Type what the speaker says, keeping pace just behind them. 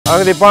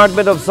Ang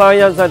Department of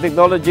Science and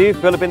Technology,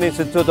 Philippine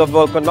Institute of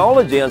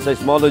Volcanology and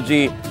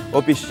Seismology,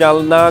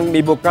 opisyal ng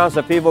mibukas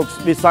sa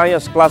PHIVOLCS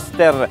Visayas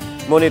Cluster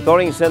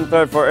Monitoring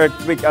Center for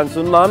Earthquake and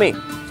Tsunami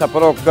sa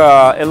Purok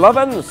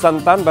 11,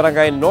 Santan,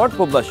 Barangay North,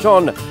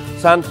 Poblacion,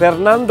 San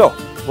Fernando.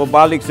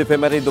 Bumalik si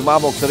Fernando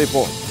sa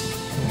report.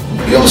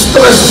 Yung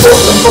stress po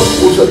ng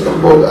pag-usat ng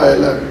Ball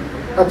Island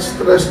at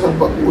stress ng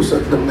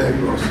pag-usat ng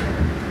Negros,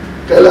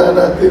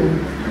 kailangan natin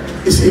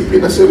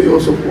isipin na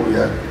seryoso po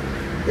yan.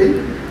 Okay?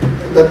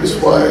 That is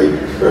why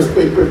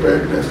earthquake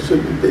preparedness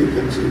should be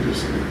taken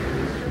seriously.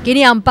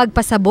 Kini ang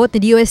pagpasabot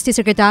ni DOST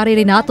Secretary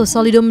Renato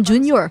Solidum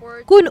Jr.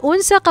 kung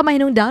unsa ka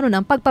mahinungdanon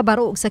ang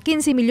pagpabarog sa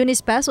 15 milyones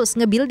pesos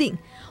nga building.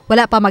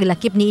 Wala pa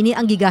maglakip niini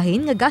ang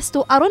gigahin nga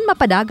gasto aron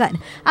mapadagan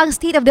ang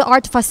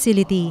state-of-the-art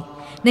facility.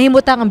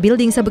 Nahimutang ang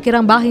building sa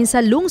bukirang bahin sa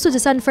lungsod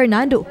sa San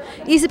Fernando,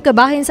 isip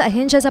kabahin sa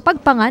ahensya sa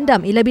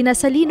pagpangandam ilabi na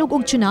sa linog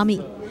ug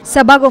tsunami.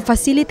 Sa bagong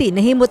facility,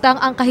 nahimutang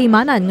ang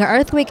kahimanan nga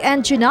earthquake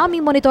and tsunami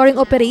monitoring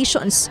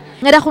operations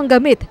nga dakong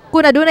gamit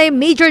kung adunay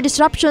major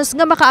disruptions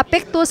nga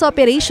makaapekto sa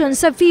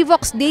operations sa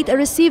PHIVOLCS Data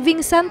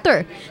Receiving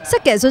Center sa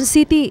Quezon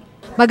City.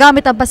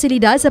 Magamit ang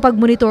pasilidad sa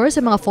pagmonitor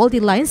sa mga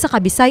faulty lines sa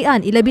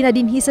Kabisayan, ilabi na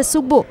dinhi sa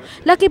Sugbo,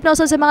 lakip na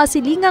sa mga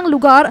silingang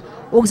lugar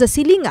o sa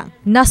silingang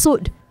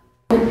nasud.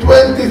 Noong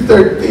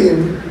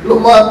 2013,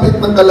 lumapit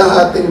ng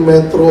kalahating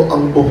metro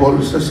ang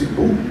Bohol sa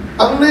Cebu.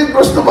 Ang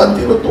Negros naman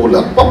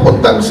tinutulak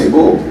papuntang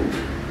Cebu.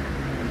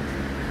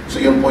 So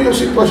yun po yung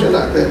sitwasyon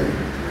natin.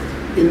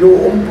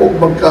 Inuumpog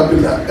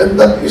magkabila. And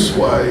that is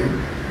why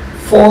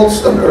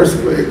faults and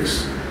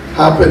earthquakes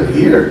happen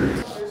here.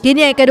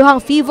 Kini ay kaduhang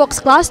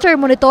PHIVOLCS Cluster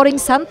Monitoring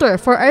Center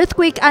for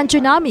Earthquake and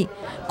Tsunami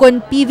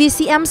kon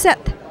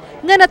PVCMCET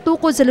nga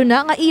natukod sa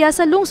luna nga iya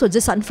sa lungsod sa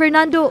San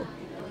Fernando.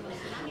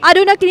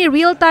 Aduna kini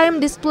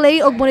real-time display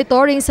og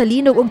monitoring sa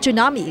linog ug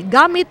tsunami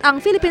gamit ang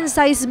Philippine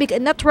Seismic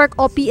Network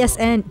o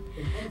PSN.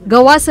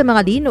 Gawa sa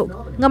mga linog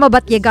nga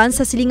mabatyagan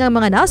sa silingang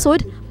mga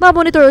nasod,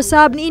 mamonitor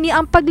usab niini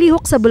ang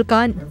paglihok sa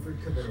bulkan.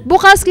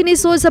 Bukas kini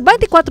sud sa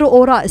 24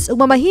 oras ug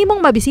mamahimong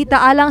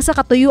mabisita alang sa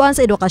katuyuan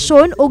sa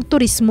edukasyon ug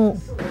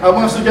turismo. Ang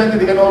mga estudyante,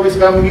 they can always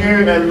come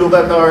here and look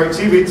at our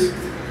exhibits.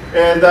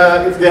 And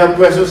if they have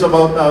questions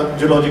about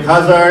geologic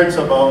hazards,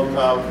 about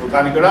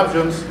volcanic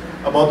eruptions,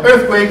 about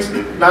earthquakes,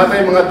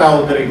 natin mga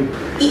tao diri.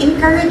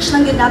 I-encourage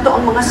lang yun nato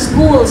ang mga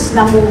schools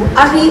na mo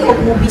ari o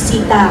mo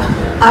bisita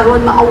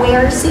aron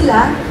ma-aware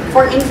sila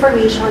for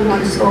information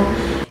also.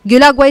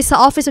 Gilagway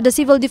sa Office of the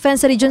Civil Defense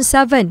sa Region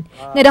 7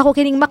 nga dako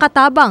kining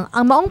makatabang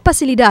ang maong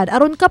pasilidad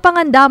aron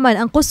kapangandaman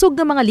ang kusog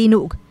nga mga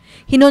linog.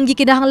 Hinunggi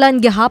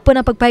kinahanglan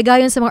gihapon ang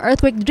pagpahigayon sa mga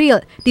earthquake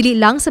drill dili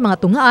lang sa mga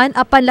tungaan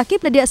apan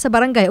lakip na diya sa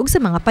barangay ug sa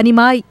mga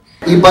panimay.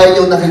 Iba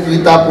yung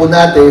nakikita po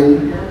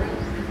natin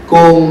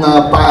kung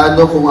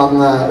paano kung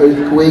ang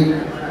earthquake,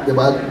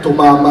 diba,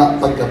 tumama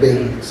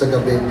paggabi, sa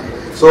gabi.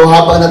 So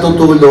habang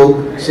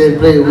natutulog,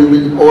 siyempre we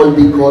will all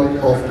be caught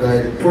off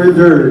guard.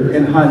 Further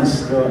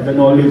enhance the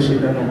knowledge in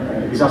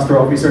disaster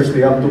officers,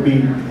 they have to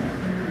be,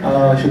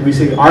 should we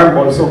say, armed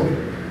also.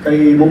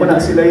 Kay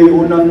mumana sila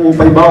yung unang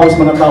upaybawas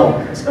mga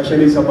tao,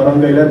 especially sa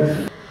barangay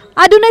level.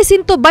 Adunay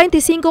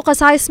 125 ka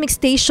seismic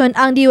station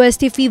ang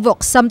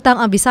DOST-PHIVOLCS samtang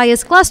ang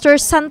Visayas Cluster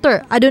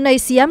Center adunay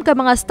siyam ka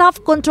mga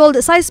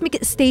staff-controlled seismic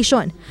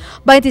station,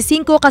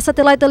 25 ka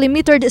satellite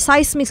telemetered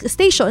seismic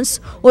stations,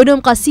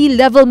 6 ka sea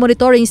level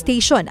monitoring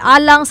station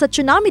alang sa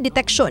tsunami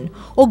detection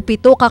ug 7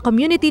 ka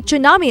community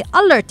tsunami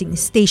alerting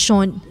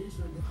station.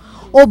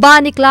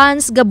 Obani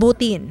Clans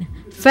Gabutin,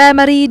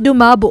 Femery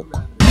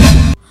Dumabok,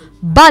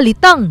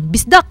 Balitang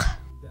Bisdak.